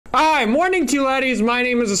Alright, morning to you laddies, my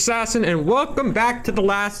name is Assassin and welcome back to The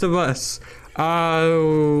Last of Us.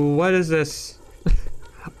 What is this?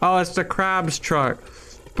 Oh, it's the crab's truck.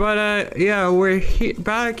 But yeah, we're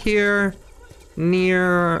back here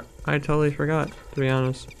near, I totally forgot, to be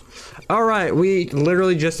honest. Alright, we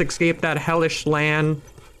literally just escaped that hellish land.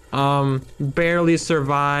 Barely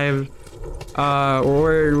survived.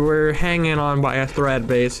 We're hanging on by a thread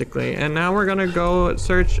basically. And now we're gonna go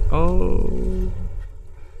search. Oh.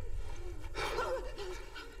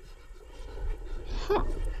 Huh.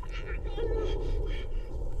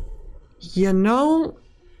 You know,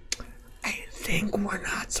 I think we're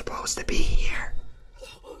not supposed to be here.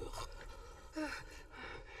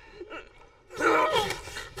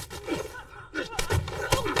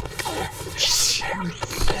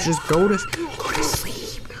 Just go to sleep.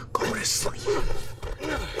 Go to sleep.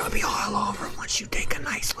 It'll be all over once you take a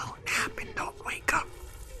nice little nap and don't wake up.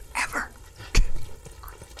 Ever.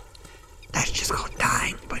 That's just called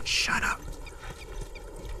dying, but shut up.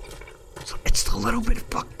 So it's a little bit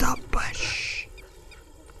fucked up, but shh.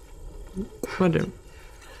 What do?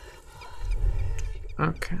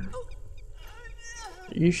 Okay.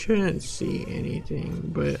 You shouldn't see anything,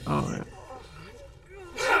 but alright.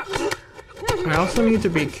 I also need to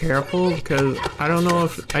be careful because I don't know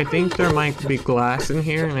if I think there might be glass in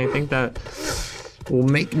here, and I think that will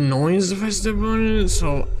make noise if I step on it.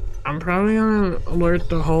 So I'm probably gonna alert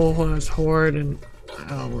the whole horde, and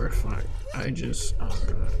oh, we're fucked. Oh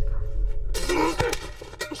god.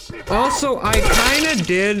 Also, I kind of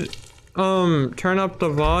did turn up the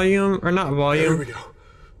volume, or not volume. There we go.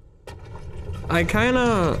 I kind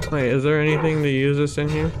of wait. Is there anything to use this in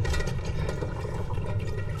here?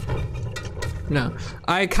 No,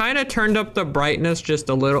 I kind of turned up the brightness just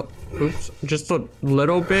a little, oops, just a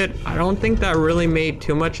little bit. I don't think that really made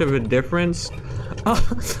too much of a difference.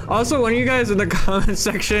 Also, one of you guys in the comment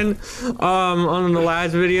section on the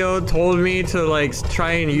last video told me to like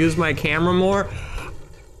try and use my camera more.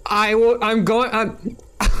 I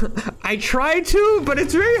try to, but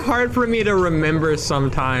it's very hard for me to remember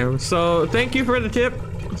sometimes. So thank you for the tip.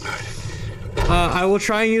 I will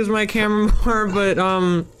try and use my camera more, but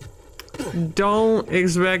don't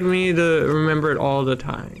expect me to remember it all the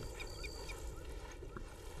time.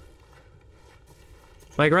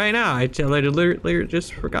 Like right now, I literally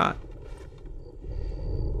just forgot.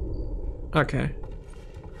 Okay.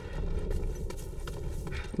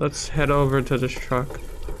 Let's head over to this truck.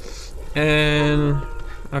 And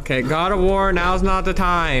okay, God of War, now's not the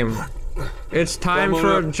time. It's time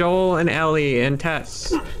for Joel and Ellie and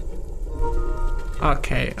Tess.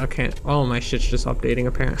 Okay. Oh, my shit's just updating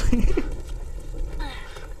apparently.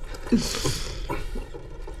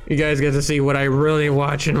 You guys get to see what I really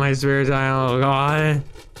watch in my spare time. Oh god.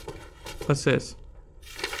 What's this?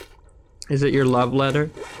 Is it your love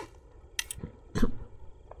letter?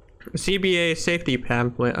 CBA safety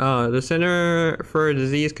pamphlet. The Center for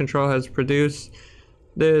Disease Control has produced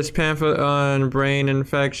this pamphlet on brain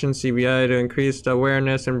infection, CBI, to increase the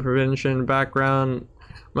awareness and prevention. Background: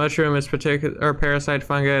 mushroom is particular parasite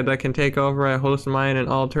fungi that can take over a host's mind and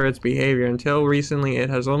alter its behavior. Until recently, it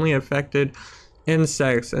has only affected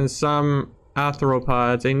insects and some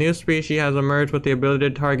arthropods. A new species has emerged with the ability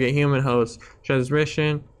to target human hosts.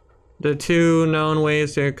 Transmission: the two known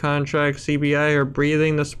ways to contract CBI are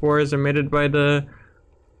breathing the spores emitted by the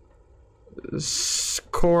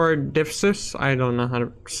Cordyceps. I don't know how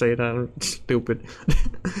to say that. I'm stupid.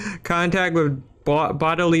 Contact with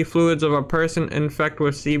bodily fluids of a person infected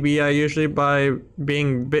with CBI, usually by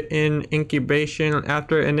being bitten. Incubation: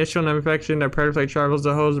 after initial infection, the parasite travels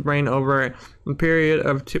the host's brain over a period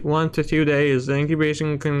of 1 to 2 days. The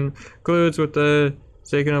incubation concludes with the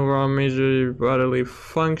taking over all major bodily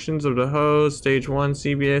functions of the host. Stage 1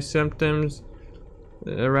 CBI symptoms: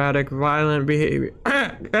 erratic, violent behavior.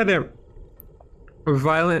 Goddamn.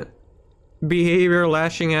 Violent behavior,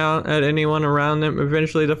 lashing out at anyone around them.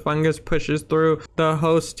 Eventually, the fungus pushes through the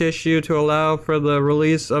host tissue to allow for the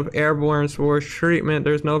release of airborne spores. Treatment: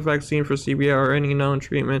 there's no vaccine for CBI or any known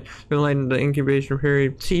treatment to lighten the incubation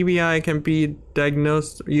period. CBI can be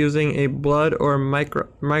diagnosed using a blood or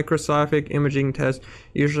microscopic imaging test,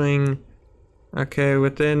 usually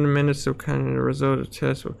within minutes of kind of the result of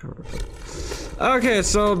test will come. Okay,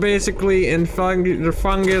 so basically in the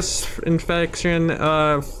fungus infection,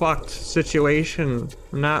 fucked situation.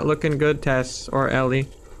 Not looking good, Tess or Ellie.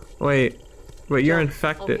 Wait, you're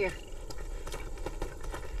infected.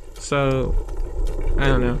 So, I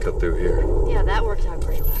don't know. Cut through here. Yeah, that worked out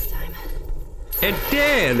great last time. It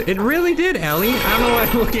did! It really did, Ellie. I don't know why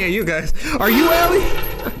I'm looking at you guys. Are you Ellie?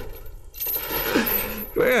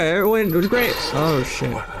 Yeah, it was great. Oh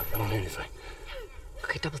shit. I don't need anything.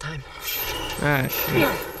 Okay, double time. Ah, shit.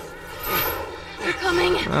 They're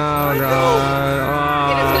coming. Oh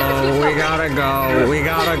god. Oh, we gotta go. We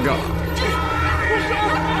gotta go.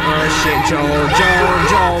 Oh shit,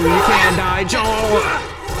 Joel, you can't die, Joel.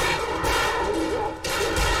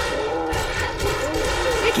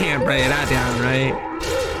 You can't break that down, right?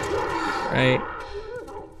 Right.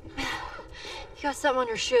 You got something on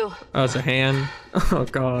your shoe. Oh, it's a hand. Oh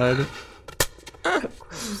god.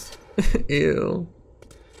 Ew.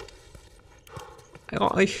 I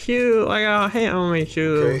got my shoe. I got a hand on my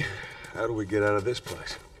shoe. Okay, how do we get out of this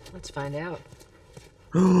place? Let's find out.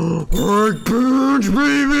 Hard punch,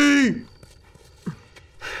 baby!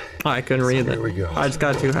 I couldn't read that. Here we go. I just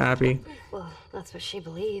got too happy. Well, that's what she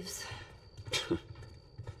believes.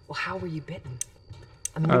 Well, how were you bitten?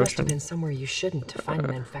 I mean, you must have been somewhere you shouldn't to find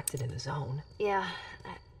an infected in the zone. Yeah,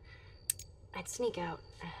 I'd sneak out.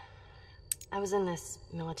 I was in this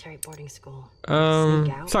military boarding school.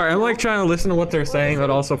 Sorry, I'm like trying to listen to what they're saying, but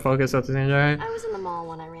also focus at the same time. I was in the mall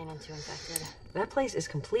when I ran into infected. That place is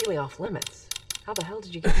completely off limits. How the hell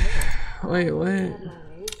did you get there? Wait, what? Anyways,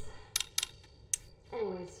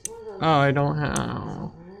 one of those Oh, I don't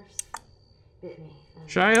have. bit me.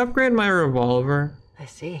 Should I upgrade my revolver? I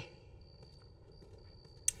see.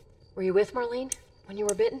 Were you with Marlene when you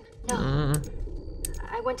were bitten? No.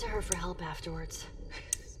 I went to her for help afterwards.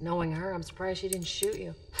 Knowing her, I'm surprised she didn't shoot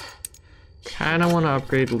you. Kinda wanna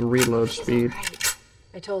upgrade reload speed. Right.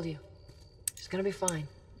 I told you. She's gonna be fine.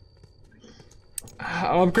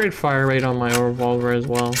 I'll upgrade fire rate on my revolver as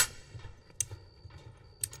well.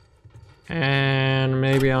 And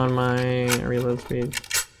maybe on my reload speed.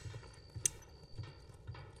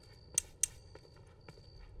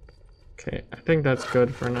 Okay, I think that's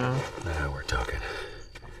good for now. Now we're talking.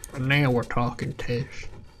 Now we're talking, Tish.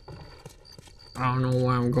 I don't know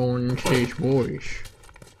why I'm going into Tish voice.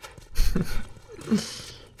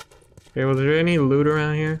 Okay, was there any loot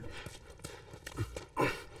around here?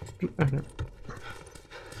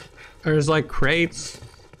 There's like crates.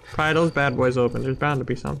 Pry those bad boys open. There's bound to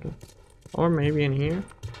be something. Or maybe in here.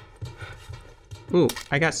 Ooh,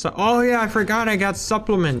 I got oh yeah, I forgot I got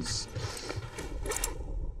supplements.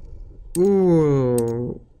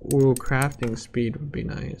 Ooh, crafting speed would be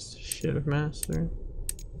nice. Shift master.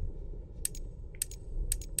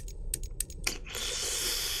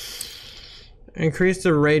 Increase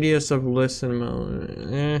the radius of listen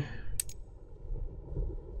mode.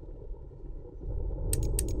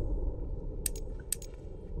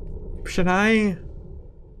 Should I?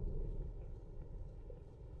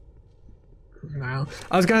 No.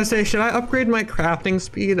 I was gonna say, should I upgrade my crafting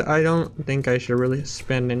speed? I don't think I should really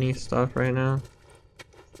spend any stuff right now.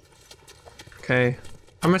 Okay.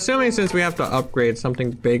 I'm assuming since we have to upgrade,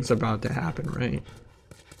 something big's about to happen, right?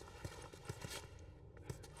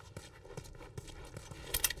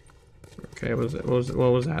 Okay, what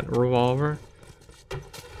was that? A revolver?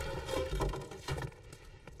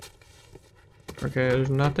 Okay, there's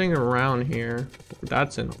nothing around here.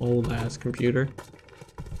 That's an old ass computer.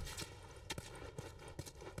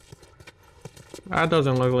 That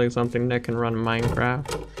doesn't look like something that can run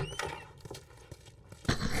Minecraft.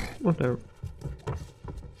 Whatever.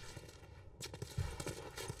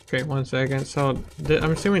 Okay, 1 second. So,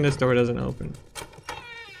 I'm assuming this door doesn't open.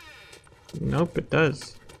 Nope, it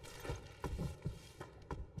does.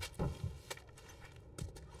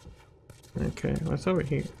 Okay, what's over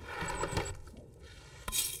here?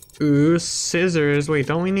 Ooh, scissors. Wait,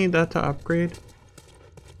 don't we need that to upgrade?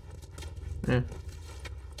 Eh.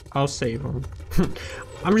 I'll save them.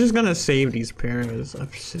 I'm just gonna save these pairs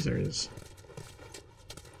of scissors.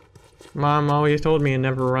 Mom always told me to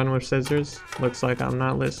never run with scissors. Looks like I'm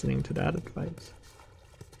not listening to that advice.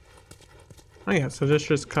 Oh yeah, so this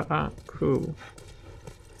just cut out. Cool.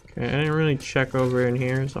 Okay, I didn't really check over in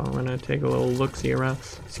here, so I'm gonna take a little look-see around.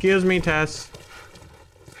 Excuse me, Tess.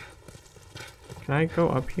 Can I go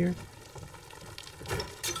up here?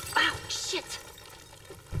 Ow, shit.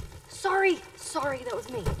 Sorry, that was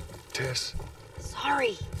me. Tess.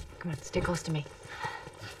 Sorry. Come on, stay close to me.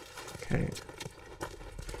 Okay.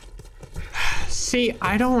 See,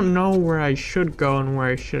 I don't know where I should go and where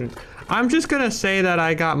I shouldn't. I'm just gonna say that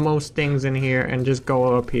I got most things in here and just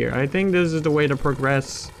go up here. I think this is the way to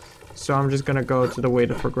progress, so I'm just gonna go to the way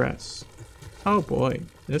to progress. Oh boy,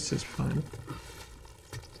 this is fun.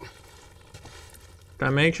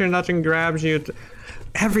 Gotta make sure nothing grabs you.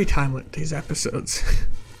 Every time with these episodes.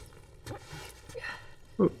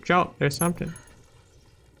 Ooh, Joe, there's something.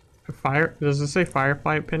 A fire? Does it say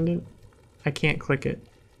firefly pendant? I can't click it.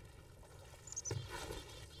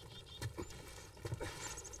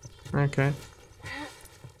 Okay.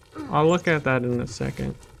 I'll look at that in a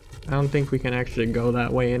second. I don't think we can actually go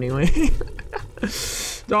that way anyway.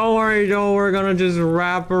 Don't worry, Joel. We're gonna just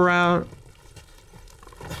wrap around.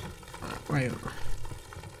 Wait.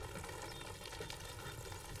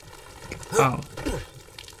 Oh.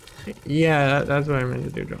 Yeah, that's what I meant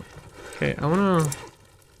to do, Joel. Okay, I wanna...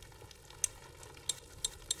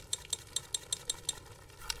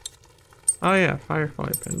 Oh yeah,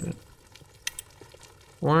 firefly pendant.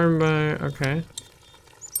 Worn by... Okay.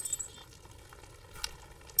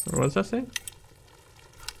 What's that say?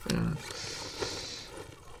 Yeah.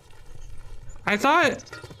 I thought...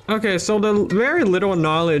 Okay, so the very little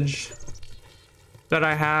knowledge that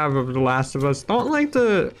I have of The Last of Us, aren't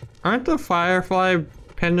the firefly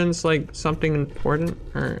pendants like something important?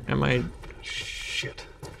 Or am I... Shit.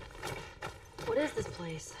 What is this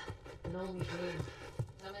place? An old museum.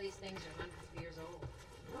 Some of these things are hundreds of years old.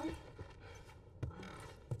 Really?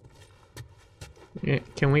 Yeah,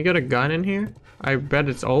 can we get a gun in here? I bet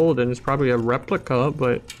it's old and it's probably a replica,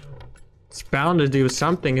 but it's bound to do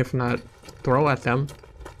something if not throw at them.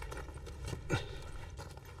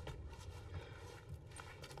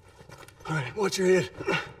 All right, watch your head.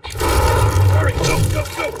 Hurry, go, go,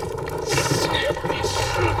 go.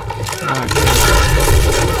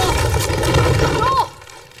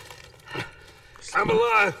 I'm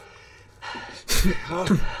alive. I'll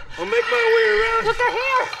make my way around. Look, they're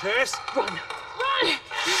here! Tess? Run! Run!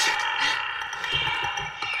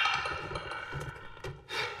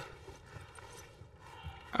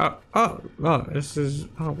 Oh, this is...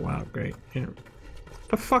 Oh, wow, great. Yeah.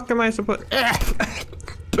 The fuck am I supposed...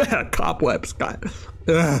 Cobwebs, God.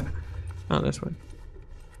 Oh, this way.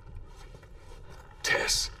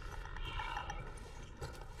 Tess.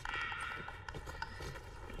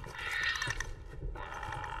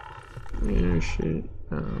 Yeah, shit.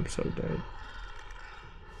 Oh, I'm so dead.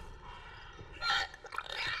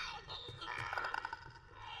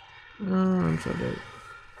 Oh, I'm so dead.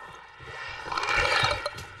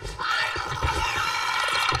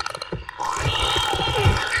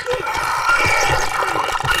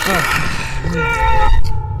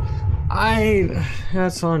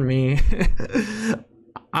 That's on me.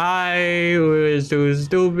 I was too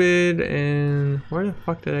stupid, and where the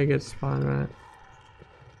fuck did I get spawned at?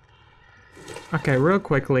 Okay, real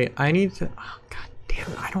quickly, I need to... Oh, god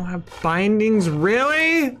damn it, I don't have bindings,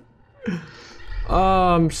 really?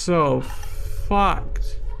 Oh, I'm so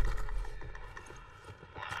fucked.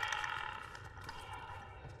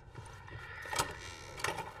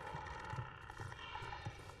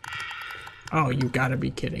 Oh, you gotta be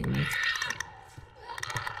kidding me.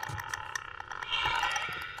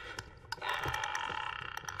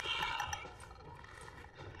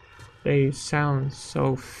 They sound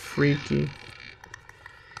so freaky.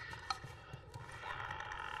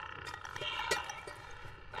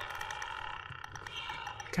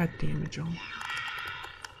 God damn it, John.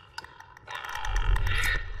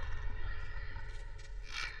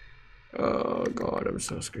 Oh god, I'm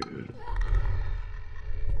so scared.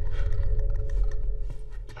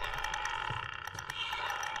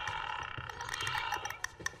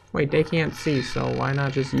 Wait, they can't see, so why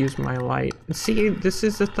not just use my light? See, this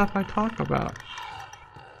is the stuff I talk about.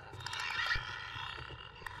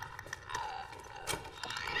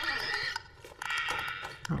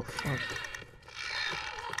 Oh, fuck.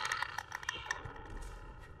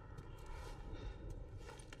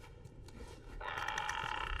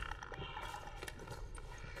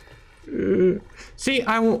 See,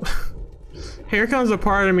 here comes a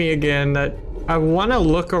part of me again that I want to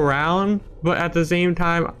look around, but at the same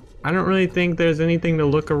time, I don't really think there's anything to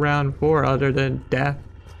look around for other than death.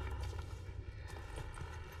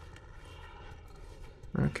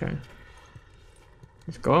 Okay.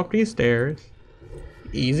 Let's go up these stairs.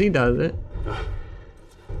 Easy does it.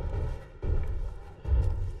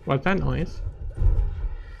 What's that noise?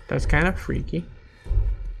 That's kind of freaky.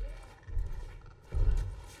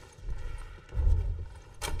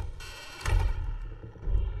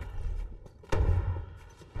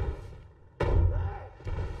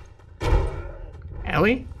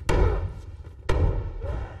 Ellie?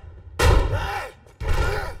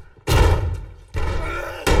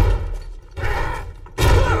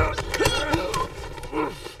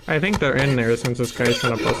 I think they're in there since this guy's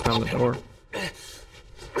trying to bust down the door.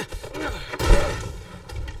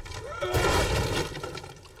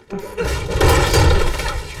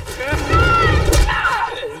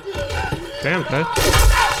 Damn, Ted.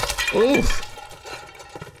 Oof.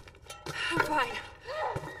 I'm fine.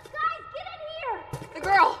 Guys, get in here! The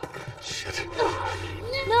girl! Shit.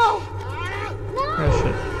 No! Oh,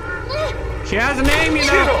 shit. She has a name, you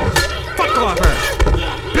know! Fuck off her!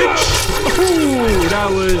 Bitch! Ooh, that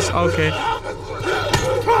was... okay.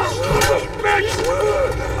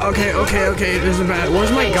 Okay, okay, okay. This is bad.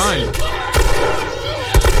 Where's my gun?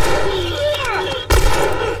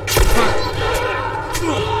 Fuck.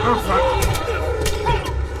 Oh, fuck.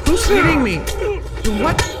 Who's hitting me?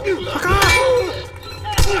 What? Fuck off!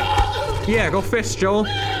 Yeah, go fist, Joel.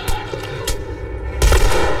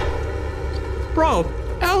 Bro,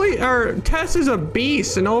 Ellie, or Tess is a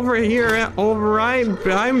beast, and over here,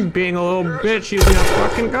 I'm being a little bitch using a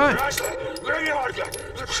fucking gun.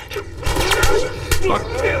 Fuck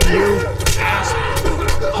you, asshole.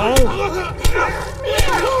 Oh my god.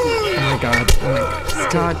 Oh my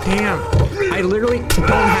god. God damn. I literally don't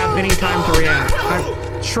have any time to react.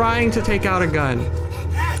 I'm trying to take out a gun.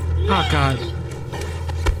 Oh god.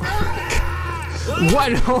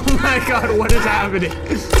 What? Oh my god, what is happening?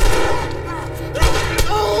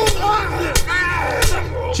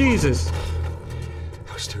 Jesus.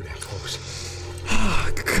 I was too damn close.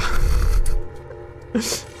 Oh god.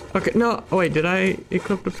 Okay, no, wait, did I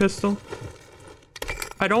equip the pistol?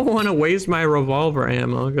 I don't want to waste my revolver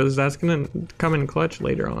ammo because that's gonna come in clutch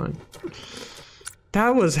later on. That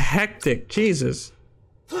was hectic, Jesus.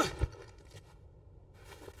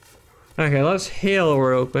 Okay, let's heal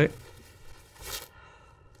real quick.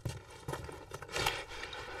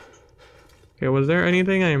 Okay, was there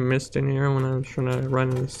anything I missed in here when I was trying to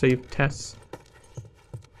run and save tests?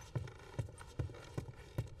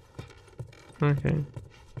 Okay.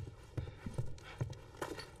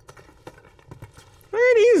 Look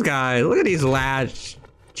at these guys. Look at these lads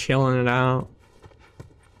chilling it out.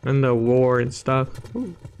 And the war and stuff.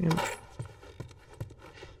 Ooh, yeah.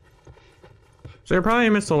 So I probably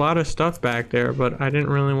missed a lot of stuff back there, but I didn't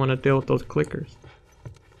really want to deal with those clickers.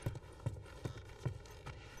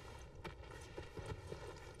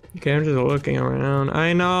 Okay, I'm just looking around.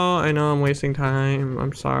 I know I'm wasting time.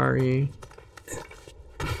 I'm sorry.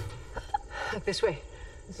 Look this way.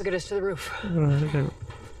 Let's get us to the roof.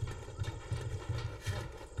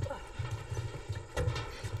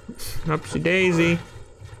 Upsy daisy.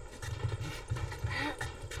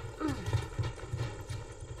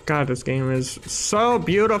 God, this game is so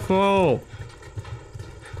beautiful.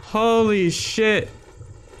 Holy shit.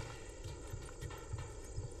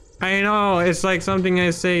 I know, it's like something I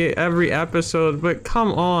say every episode, but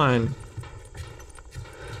come on.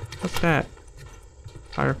 What's that?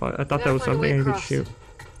 Firefly. I thought that was something I could shoot.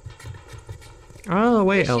 Oh,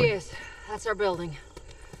 wait, There she Ellie. is. That's our building.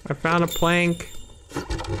 I found a plank.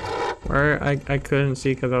 Where I couldn't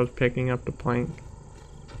see because I was picking up the plank.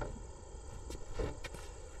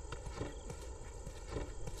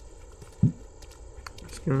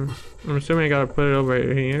 I'm assuming I gotta put it over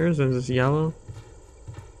here since it's yellow.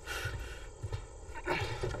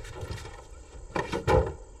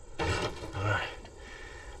 Alright.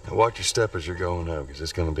 Now watch your step as you're going out, because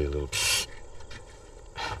it's gonna be a little...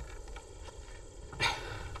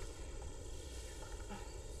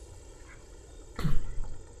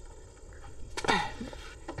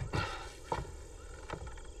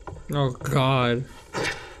 Oh god.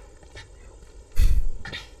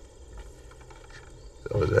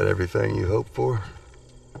 So is that everything you hoped for?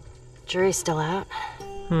 Jury's still out.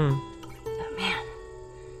 Hmm. But man,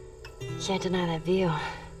 can't deny that view.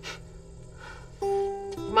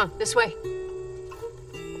 Come on, this way.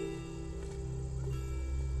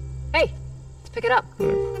 Hey, let's pick it up.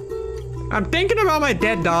 I'm thinking about my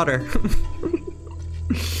dead daughter.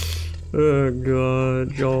 Oh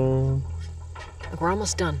god, Joel. Look, we're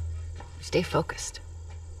almost done. Stay focused.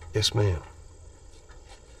 Yes, ma'am.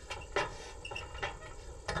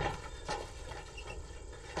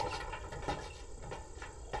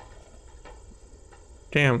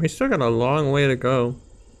 Damn, we still got a long way to go.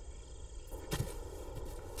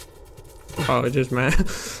 Oh, it just meant.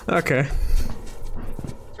 Okay.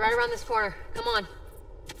 It's right around this corner. Come on.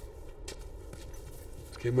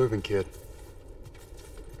 Let's keep moving, kid.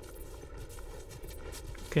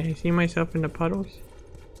 Can I see myself in the puddles?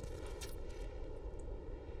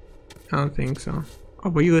 I don't think so. Oh,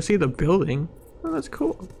 but you can see the building. Oh, that's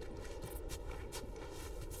cool.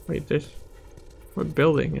 Wait, this... What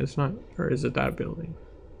building? It's not... Or is it that building?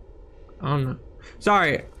 I don't know.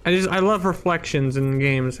 Sorry, I love reflections in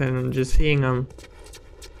games and just seeing them.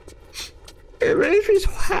 It makes me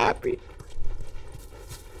so happy.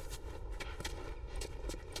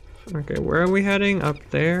 Okay, where are we heading? Up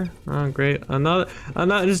there? Oh, great. Another,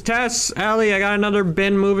 just Tess, Ellie, I got another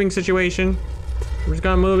bin moving situation. I'm just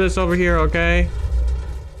gonna move this over here, okay?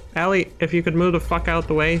 Ellie, if you could move the fuck out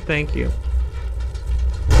the way, thank you.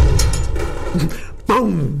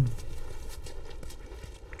 Boom!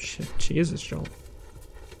 Shit, Jesus, Joel.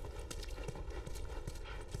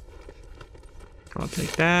 I'll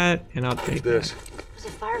take that, and I'll take this. There's a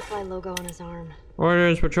firefly logo on his arm.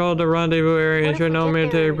 Orders patrol the rendezvous area. Ensure no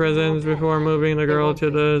military presence before moving the girl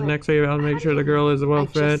to the next area. I'll make sure the girl is well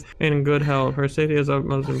fed and in good health. Her safety is of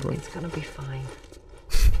most importance. It's gonna be fine.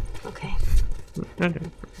 Okay.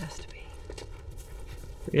 It has to be.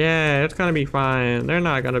 Yeah, it's gonna be fine. They're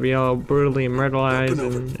not gonna be all brutally immortalized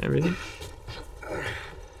and everything.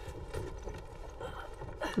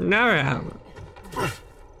 Never have.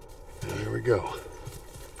 Here we go.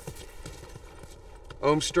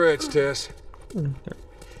 Home stretch, Tess.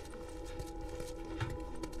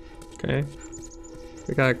 Okay.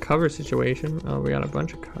 We got a cover situation. Oh, we got a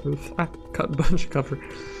bunch of covers. Cut bunch of cover.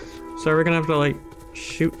 So we're gonna have to like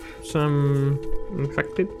shoot some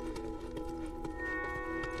infected.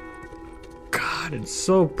 God, it's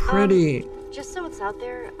so pretty. Just so it's out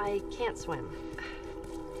there, I can't swim.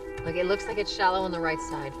 Look, it looks like it's shallow on the right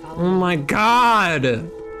side. Follow Oh me. my God. I'm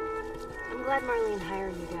glad Marlene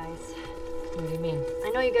hired you guys. What do you mean? I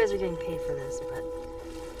know you guys are getting paid for this, but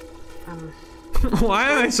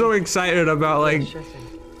Why am I so excited about like Sure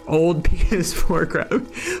thing. old PS4 crap?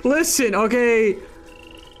 Listen, okay.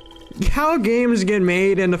 How games get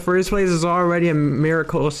made in the first place is already a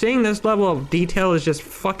miracle. Seeing this level of detail is just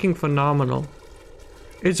fucking phenomenal.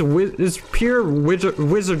 It's pure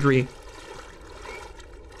wizardry.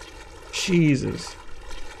 Jesus.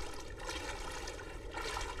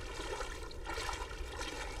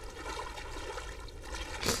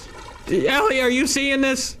 Ellie, are you seeing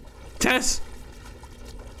this? Tess?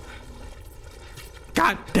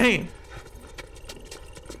 God dang.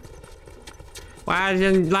 Why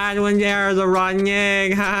didn't when there's a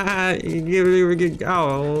running?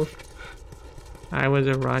 Oh. I was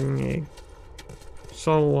a running.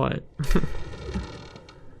 So what?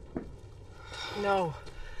 No.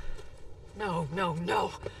 No, no,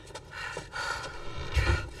 no.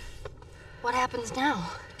 what happens now?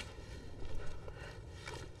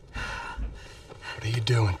 What are you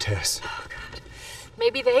doing, Tess?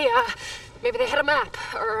 Maybe they had a map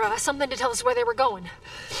or something to tell us where they were going.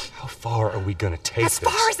 How far are we gonna take As this?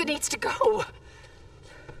 far as it needs to go.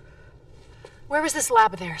 Where was this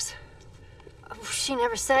lab of theirs? She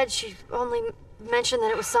never said. She only mentioned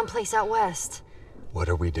that it was someplace out west. What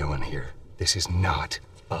are we doing here? This is not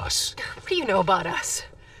us. What do you know about us?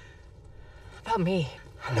 About me?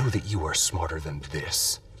 I know that you are smarter than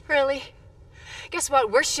this. Really? Guess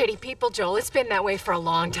what? We're shitty people, Joel. It's been that way for a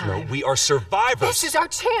long No, time. we are survivors. This is our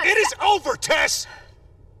chance. It is over, Tess!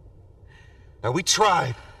 Now, we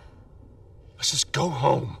tried. Let's just go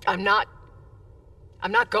home. I'm not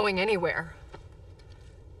going anywhere.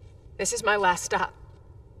 This is my last stop.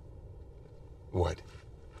 What?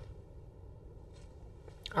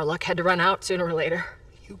 Our luck had to run out sooner or later.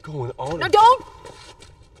 You going on? No, don't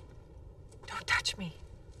touch me.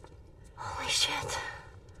 Holy shit.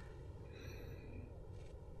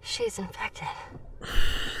 She's infected.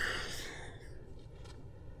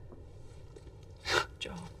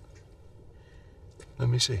 Joel, Let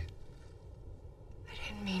me see it. I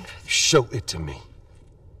didn't mean for this. Show it to me.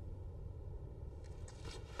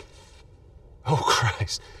 Oh,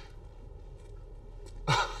 Christ.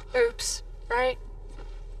 Oops, right?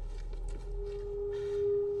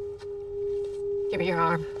 Give me your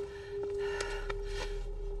arm.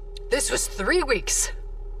 This was 3 weeks.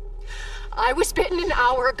 I was bitten an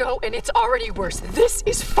hour ago, and it's already worse. This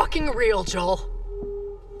is fucking real, Joel.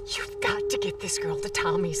 You've got to get this girl to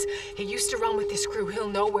Tommy's. He used to run with this crew. He'll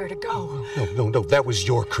know where to go. No. That was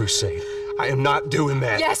your crusade. I am not doing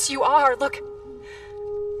that. Yes, you are. Look.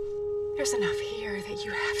 There's enough here that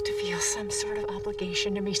you have to feel some sort of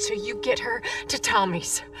obligation to me, so you get her to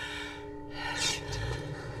Tommy's.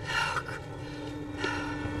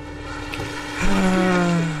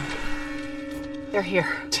 They're here.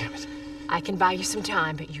 Damn it. I can buy you some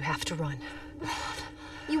time, but you have to run.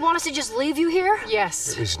 You want us to just leave you here?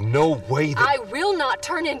 Yes. There's no way that... I will not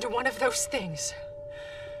turn into one of those things.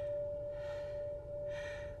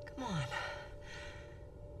 Come on.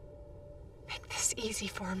 Make this easy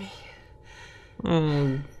for me.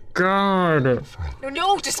 Oh God.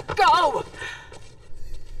 No, just go!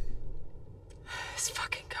 Just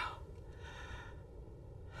fucking go.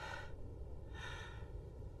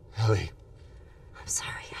 Ellie, I'm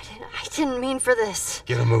sorry. I didn't mean for this.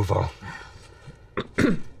 get a move on.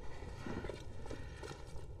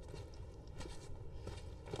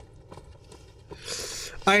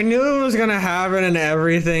 I knew it was gonna happen and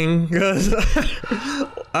everything, because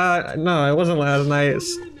no, it wasn't last night.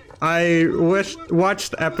 I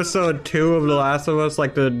watched episode 2 of The Last of Us,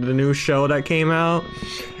 like the new show that came out,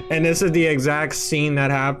 and this is the exact scene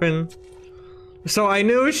that happened. So I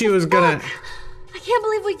knew she was gonna... I can't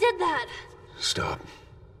believe we did that. Stop.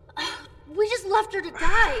 We just left her to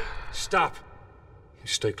die. Stop. You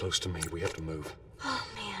stay close to me. We have to move. Oh,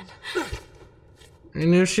 man. I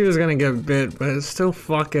knew she was gonna get bit, but it still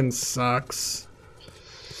fucking sucks.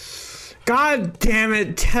 God damn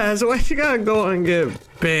it, Tess, why'd you gotta go and get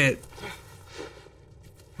bit?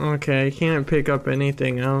 Okay, I can't pick up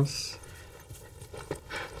anything else.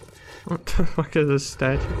 What the fuck is this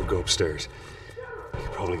statue? We'll go upstairs. You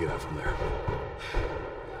can probably get out from there.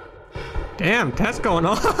 Damn, Tess going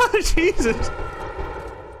on. Jesus.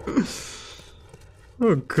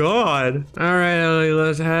 Oh god. Alright, Ellie,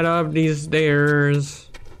 let's head up these stairs.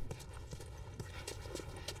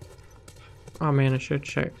 Oh man, I should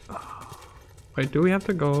check. Oh. Wait, do we have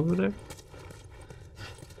to go over there?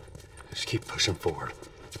 Just keep pushing forward.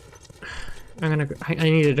 I'm gonna go. I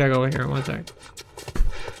need to check over here. One sec.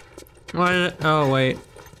 What is it? Oh, wait.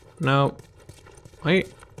 No. Wait.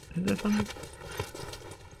 Is there something?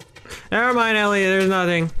 Never mind, Ellie. There's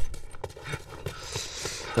nothing.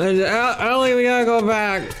 Ellie, we gotta go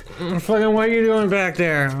back. Fucking, what are you doing back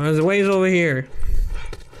there? There's ways over here.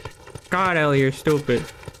 God, Ellie, you're stupid.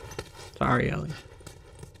 Sorry, Ellie.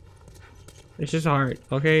 It's just hard.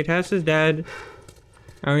 Okay, Tess is dead.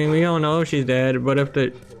 I mean, we don't know if she's dead, but if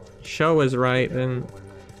the show is right, then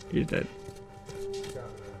she's dead.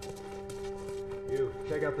 You,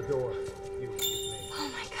 check out the door. You, Oh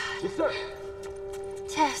my god. yes, sir.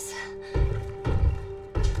 Tess.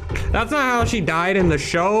 That's not how she died in the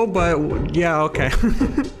show, but yeah, okay.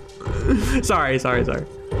 sorry.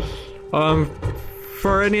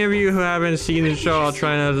 For any of you who haven't seen the show, I'll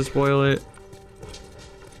try not to spoil it.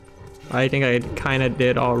 I think I kind of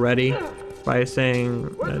did already by saying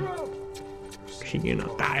that she, you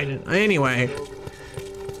know, died. Anyway.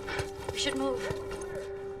 We should move.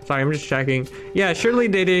 Sorry, I'm just checking. Yeah, surely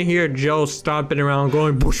they didn't hear Joe stomping around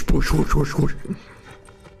going bush, bush, bush, bush, bush.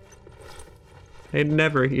 They'd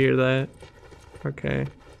never hear that. Okay.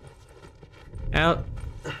 Out.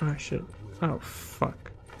 Oh shit. Oh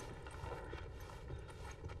fuck.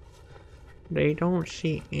 They don't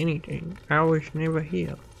see anything. I was never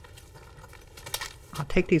here. I'll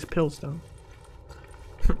take these pills though.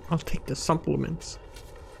 I'll take the supplements.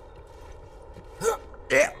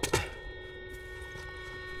 Yeah.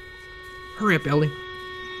 Hurry up, Ellie.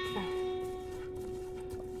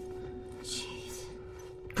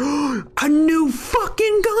 A new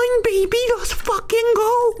fucking gun, baby! Let's fucking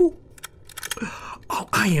go! Oh,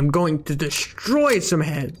 I am going to destroy some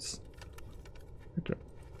heads.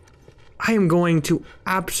 I am going to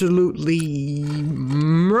absolutely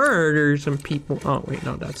murder some people. Oh wait,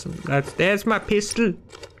 no, that's my pistol.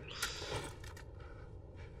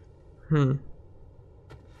 Okay,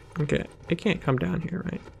 it can't come down here,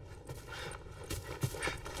 right?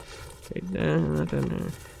 Okay, down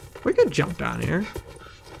there. We could jump down here.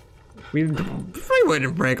 We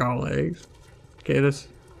wouldn't break our legs. Okay, this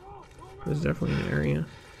is definitely an area.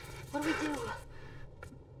 What do we do?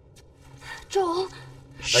 Joel?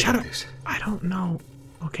 Shut up! I don't know.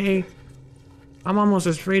 Okay? I'm almost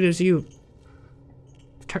as afraid as you.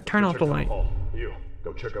 Turn off the light. You,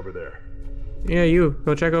 go check over there. Yeah, you.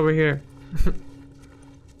 Go check over here.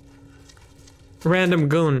 Random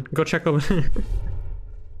goon. Go check over there.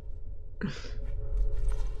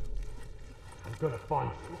 I'm gonna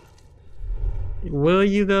find you. Will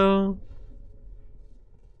you though?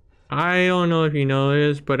 I don't know if you know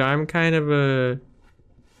this, but I'm kind of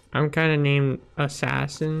named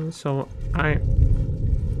Assassin, so I...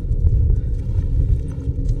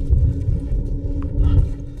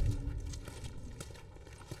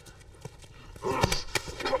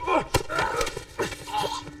 Ah,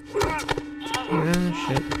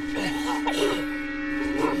 shit.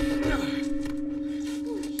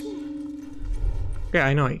 Yeah,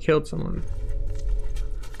 I know, I killed someone.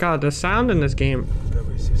 God, the sound in this game...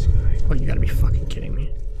 Where is this guy? Oh, you gotta be fucking kidding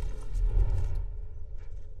me.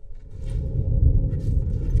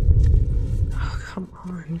 Oh, come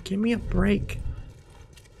on, give me a break.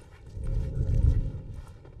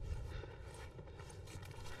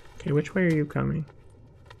 Okay, which way are you coming?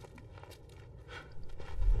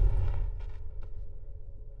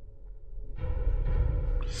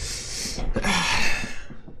 See,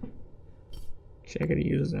 I could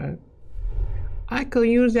use that. I could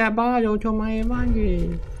use that bottle to my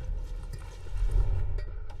advantage.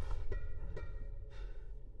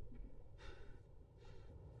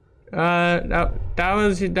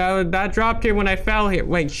 That dropped here when I fell here.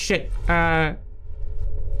 Wait, shit. God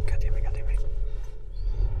damn it.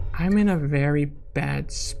 I'm in a very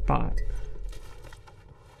bad spot.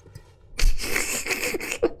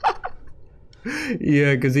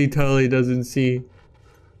 Yeah, because he totally doesn't see.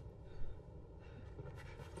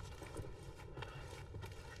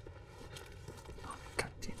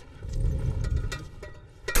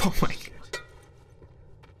 Oh my god.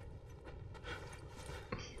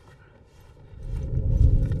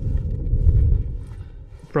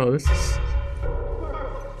 Bro, this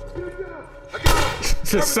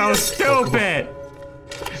is so stupid.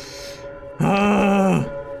 God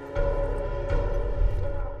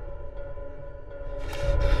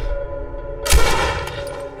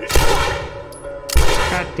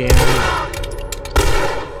damn it.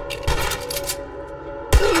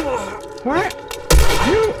 What?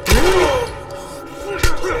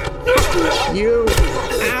 You.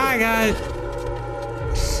 I got.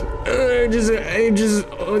 I just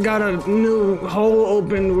got a new hole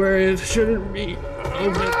opened where it shouldn't be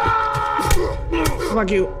open.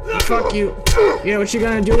 Fuck you. Fuck you. Yeah, what you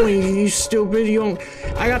gonna do, you stupid? You don't.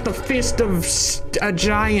 I got the fist of a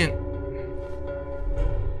giant.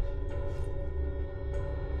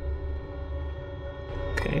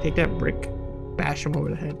 Okay, take that brick. Bash him over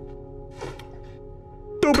the head.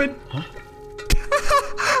 Stupid. Huh?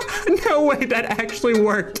 No way that actually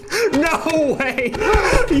worked. No way.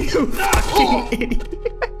 You fucking idiot.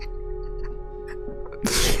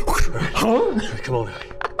 Huh? Come on.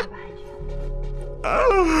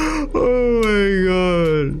 Oh my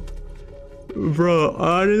god. Bro,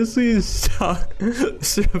 honestly,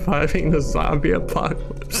 surviving the zombie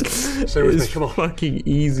apocalypse is fucking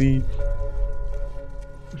easy.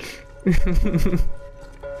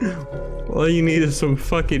 All you need is some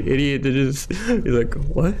fucking idiot to just be like,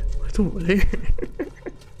 what? What's over there?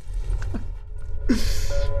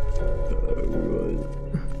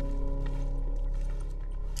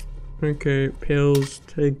 Okay, pills,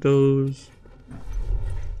 take those.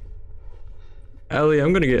 Ellie,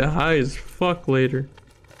 I'm gonna get high as fuck later.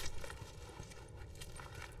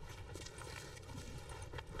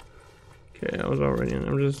 Okay, I was already in.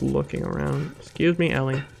 I'm just looking around. Excuse me,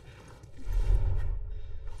 Ellie.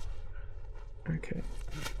 Okay,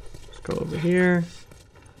 let's go over here.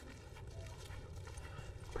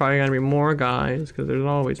 Probably gonna be more guys, because there's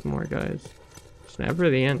always more guys. It's never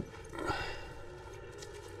the end.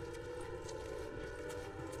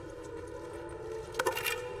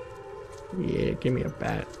 Yeah, give me a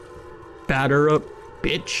bat. Batter up,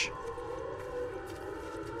 bitch.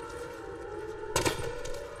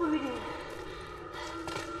 What are we doing?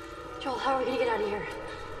 Joel, how are we gonna get out of here?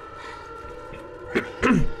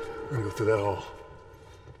 We're gonna go through that hall.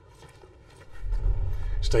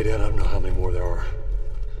 Stay down, I don't know how many more there are.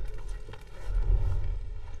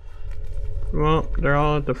 Well, they're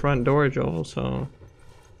all at the front door, Joel, so...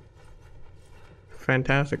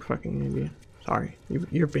 Fantastic fucking idea. Sorry,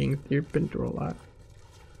 you've been through a lot.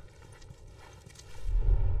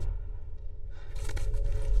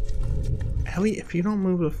 Ellie, if you don't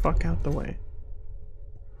move the fuck out the way.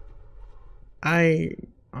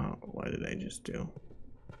 Oh, what did I just do?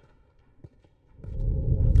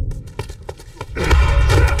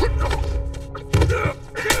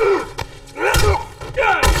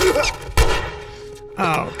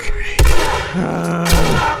 Okay.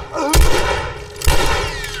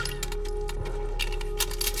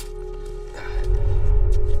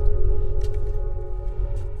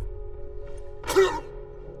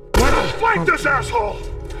 Fight this asshole!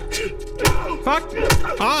 Fuck!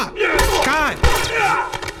 Ah! God!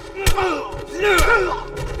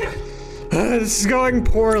 This is going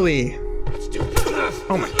poorly.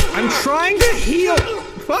 Oh my! I'm trying to heal.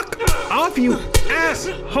 Fuck off, you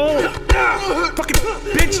asshole! Fucking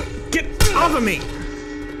bitch! Get off of me!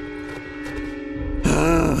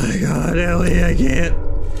 Oh my god, Ellie, I can't.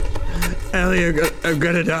 Ellie, I'm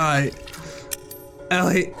gonna die.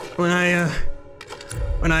 Ellie, when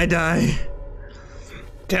I die,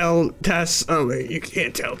 tell Tess. Oh wait, you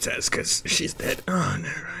can't tell Tess because she's dead. Oh,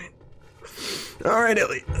 never mind. All right,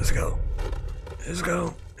 Ellie, let's go. Let's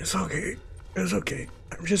go. It's okay. It's okay.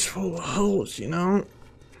 I'm just full of holes, you know.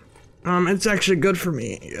 It's actually good for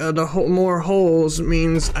me. More holes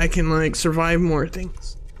means I can like survive more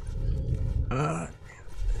things.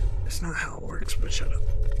 It's not how it works, but shut up.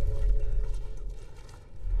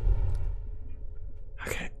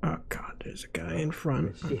 Okay. Oh god, there's a guy in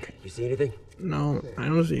front. Okay. You see anything? No, I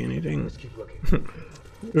don't see anything. Let's keep looking.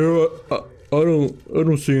 I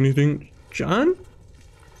don't see anything. John?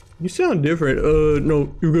 You sound different.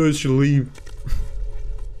 No, you guys should leave.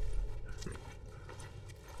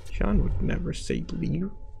 John would never say leave.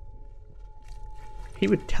 He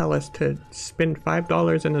would tell us to spend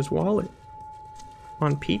 $5 in his wallet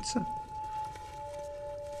on pizza.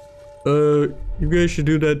 You guys should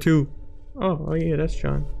do that too. Oh yeah, that's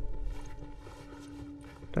John.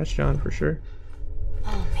 That's John for sure.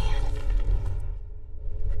 Oh man.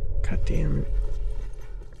 God damn it.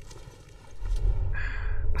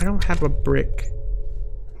 I don't have a brick.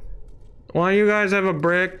 Why you guys have a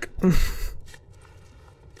brick?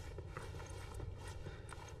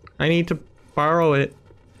 I need to borrow it.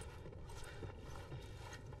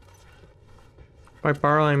 By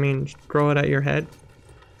borrow, I mean throw it at your head.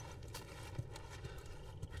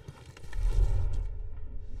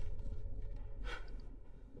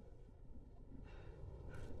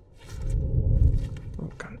 Oh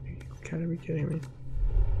god, you gotta be kidding me.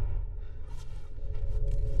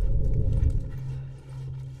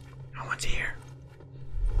 No one's here.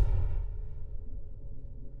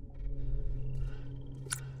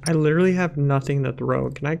 I literally have nothing to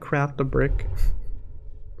throw. Can I craft a brick?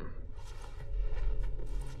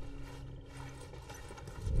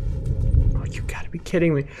 Oh, you gotta be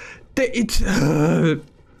kidding me. They're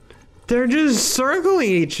just circling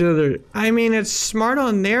each other. I mean, it's smart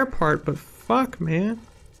on their part, but fuck, man.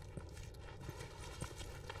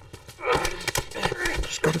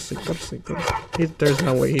 Just go to sleep, go to sleep, go to sleep. There's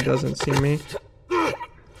no way he doesn't see me.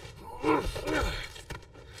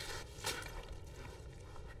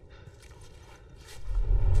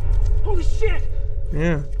 Holy shit!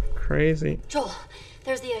 Yeah, crazy. Joel,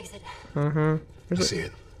 there's the exit. Uh-huh. I see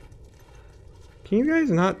it. Can you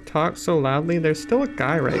guys not talk so loudly? There's still a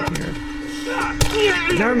guy right here.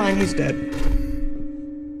 Never mind, he's dead.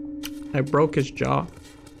 I broke his jaw.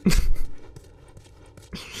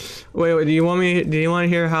 Wait, do you want to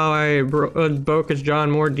hear how I broke his jaw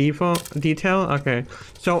in more detail? Okay.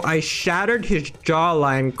 So I shattered his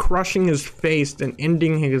jawline, crushing his face and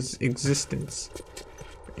ending his existence.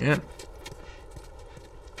 Yeah.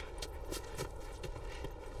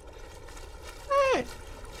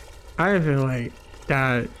 I feel like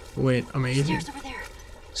that went amazing. Stairs over there.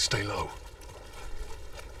 Stay low.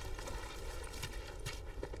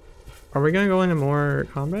 Are we gonna go into more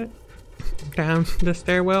combat? Down the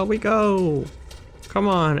stairwell we go. Come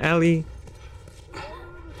on, Ellie.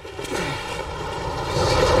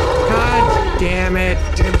 God damn it.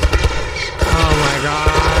 Oh my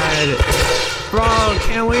god. Bro,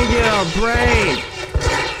 can we get a break?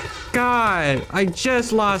 God, I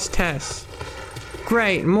just lost Tess.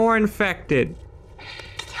 Great, more infected.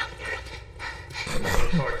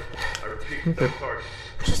 Okay.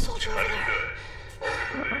 There's a soldier over there.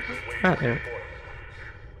 Copy that.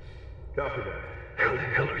 How the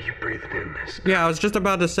hell are you breathing in this? Yeah, I was just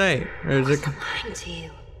about to say. There's a... Lying to you.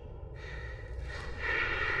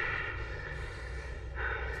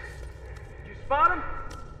 Did you spot him?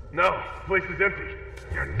 No, the place is empty.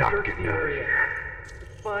 You're not getting out of here.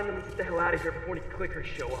 Let's find him and get the hell out of here before any clickers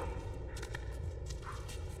show up.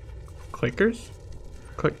 Clickers?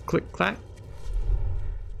 Click, click, clack.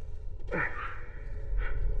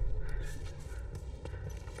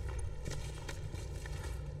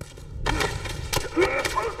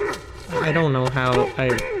 I don't know how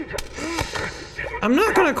I'm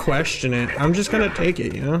not gonna question it. I'm just gonna take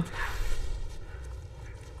it, you know?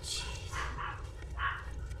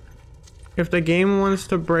 If the game wants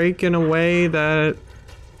to break in a way that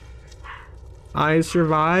I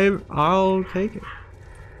survive, I'll take it.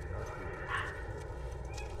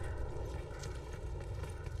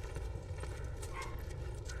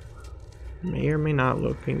 May or may not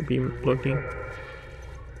be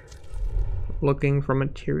looking for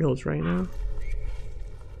materials right now.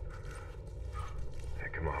 Hey,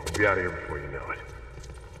 come on, we'll be out of here before you know it.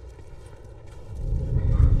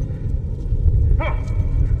 Oh,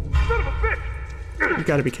 son of a bitch! You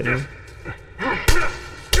gotta be kidding me.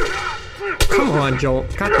 Come on, Joel.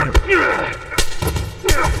 Goddamn.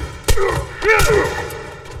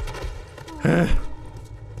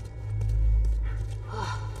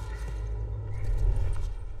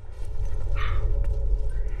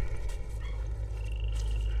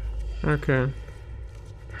 Okay.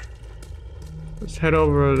 Let's head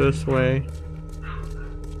over this way.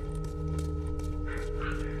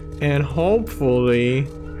 And hopefully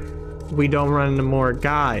we don't run into more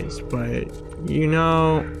guys, but you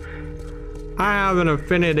know, I have an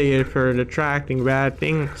affinity for attracting bad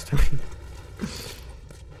things to me.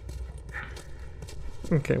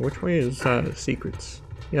 Okay, which way is secrets?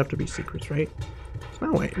 You have to be secrets, right?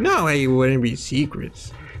 No way. No way you wouldn't be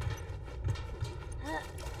secrets.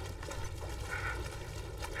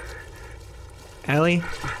 Ellie?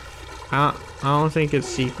 I don't think it's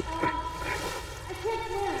secret.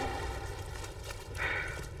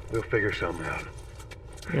 We'll figure something out.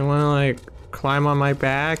 You wanna like climb on my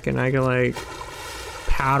back and I can like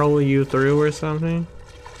paddle you through or something?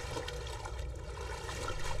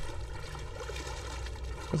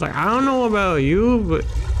 I was like, I don't know about you, but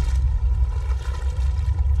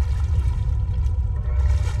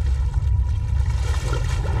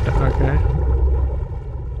okay.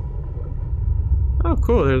 Oh,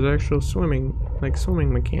 cool. There's there's actual swimming, like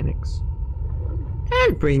swimming mechanics.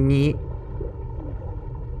 That's pretty neat.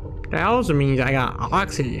 That also means I got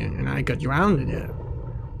oxygen and I could drown to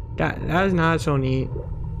death. That's not so neat.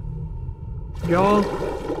 Joel,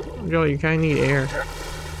 you kinda need air.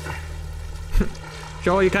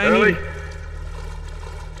 Joel, you kinda Ellie? need...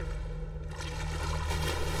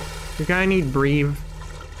 You kinda need breathe.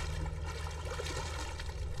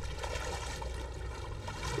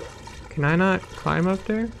 Can I not climb up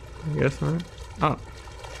there? I guess not. Oh.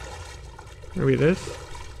 Maybe this?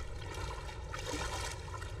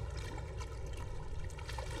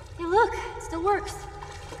 Hey, look, it still works.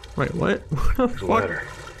 Wait, what? What the fuck? Ladder.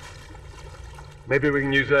 Maybe we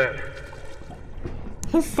can use that.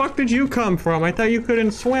 Where the fuck did you come from? I thought you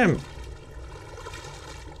couldn't swim.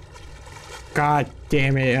 God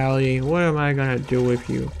damn it, Ellie. What am I gonna do with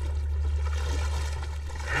you?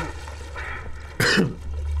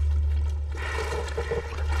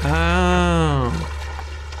 Oh.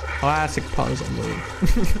 Classic puzzle move.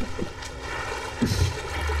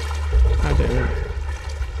 God damn it.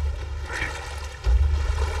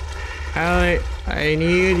 Ellie, I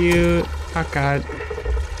need you. Oh god.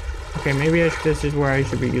 Okay, maybe this is where I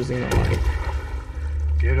should be using the light.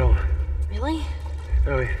 Get on. Really?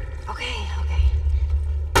 Ellie. Okay.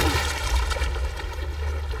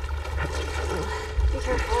 Be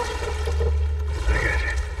careful. I got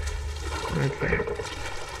you. Okay.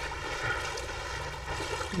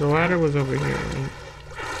 The ladder was over here, right?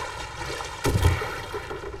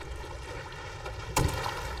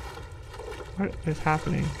 What is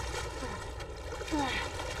happening?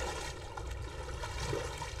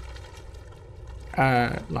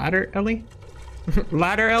 Ladder, Ellie?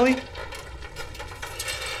 Ladder, Ellie?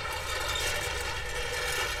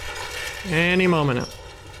 Any moment now.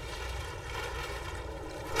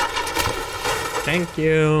 Thank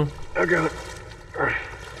you. I got it. All right.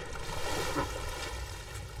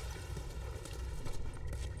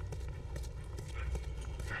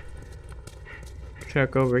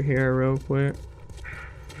 Check over here real quick.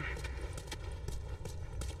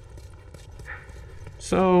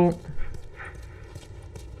 So,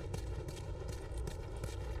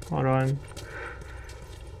 hold on.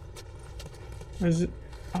 Is it?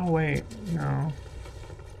 Oh wait, no. I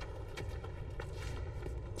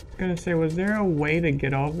was gonna say, was there a way to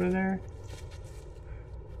get over there?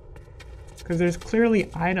 Because there's clearly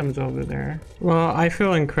items over there. Well, I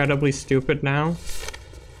feel incredibly stupid now.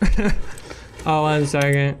 Oh, 1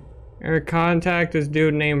 second. Your contact is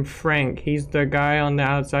dude named Frank. He's the guy on the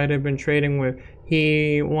outside I've been trading with.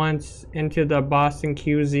 He wants into the Boston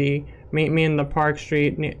QZ. Meet me in the Park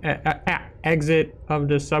Street exit of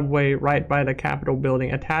the subway right by the Capitol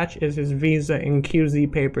building. Attached is his visa and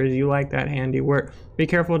QZ papers. You like that handy work. Be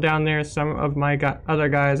careful down there. Some of my other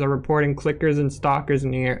guys are reporting clickers and stalkers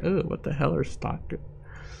in the air. Ugh, what the hell are stalkers?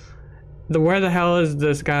 Where the hell is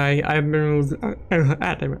this guy?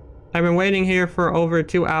 I've been waiting here for over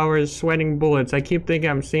 2 hours, sweating bullets. I keep thinking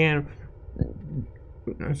I'm seeing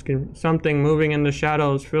something moving in the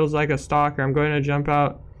shadows. Feels like a stalker. I'm going to jump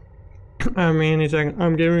out. I mean, he's like,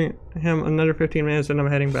 I'm giving him another 15 minutes and I'm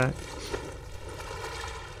heading back.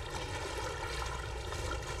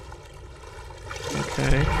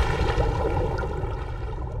 Okay.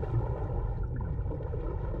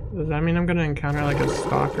 Does that mean I'm gonna encounter like a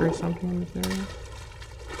stalker or something in this area?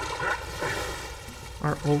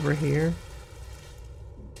 Or over here?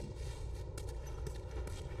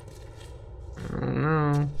 I don't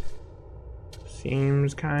know.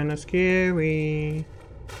 Seems kind of scary.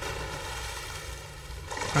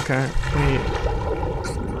 Okay, wait.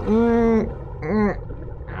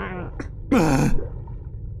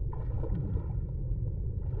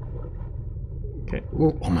 Okay.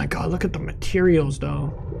 Ooh, oh my god, look at the materials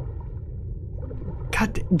though.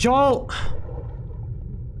 God, Joel!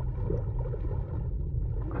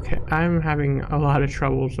 Okay, I'm having a lot of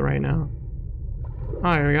troubles right now.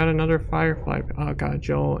 Oh, we got another firefly. Oh god,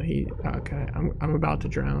 Joel, okay, I'm about to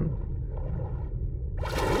drown.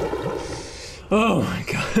 Oh my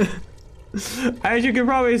god. As you can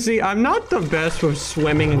probably see, I'm not the best with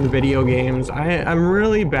swimming in video games. I'm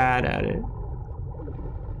really bad at it.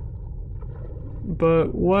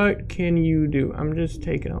 But what can you do? I'm just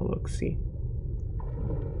taking a look, see.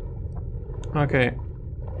 Okay.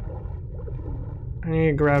 I need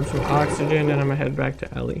to grab some oxygen and I'm gonna head back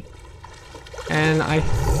to Ellie. And I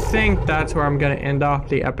think that's where I'm gonna end off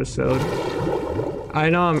the episode. I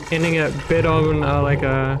know I'm ending it a bit on like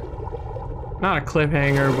a... not a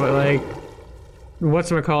cliffhanger, but like...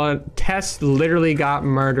 whatchamacallit, Tess literally got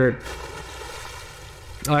murdered.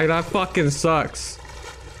 Like, that fucking sucks.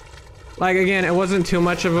 Like, again, it wasn't too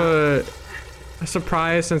much of a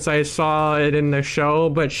surprised since I saw it in the show,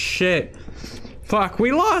 but shit. Fuck,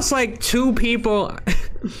 we lost like 2 people.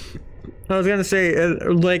 I was gonna say,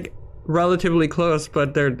 like, relatively close,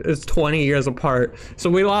 but it's 20 years apart. So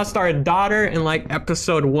we lost our daughter in like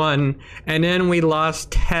episode 1, and then we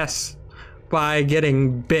lost Tess by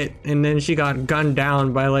getting bit, and then she got gunned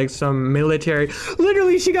down by like some military.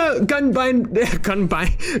 Literally, she got gunned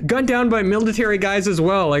down by military guys as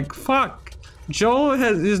well. Like, fuck. Joel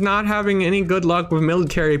is not having any good luck with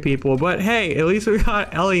military people, but hey, at least we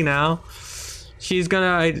got Ellie now. She's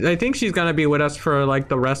gonna, I think she's gonna be with us for like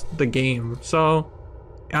the rest of the game. So,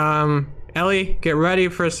 Ellie, get ready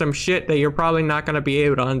for some shit that you're probably not gonna be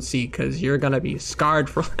able to unsee, because you're gonna be scarred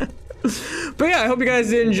for it. But yeah, I hope you guys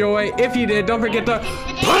did enjoy. If you did, don't forget to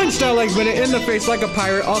punch that like button in the face like a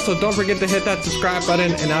pirate. Also, don't forget to hit that subscribe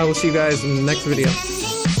button, and I will see you guys in the next video.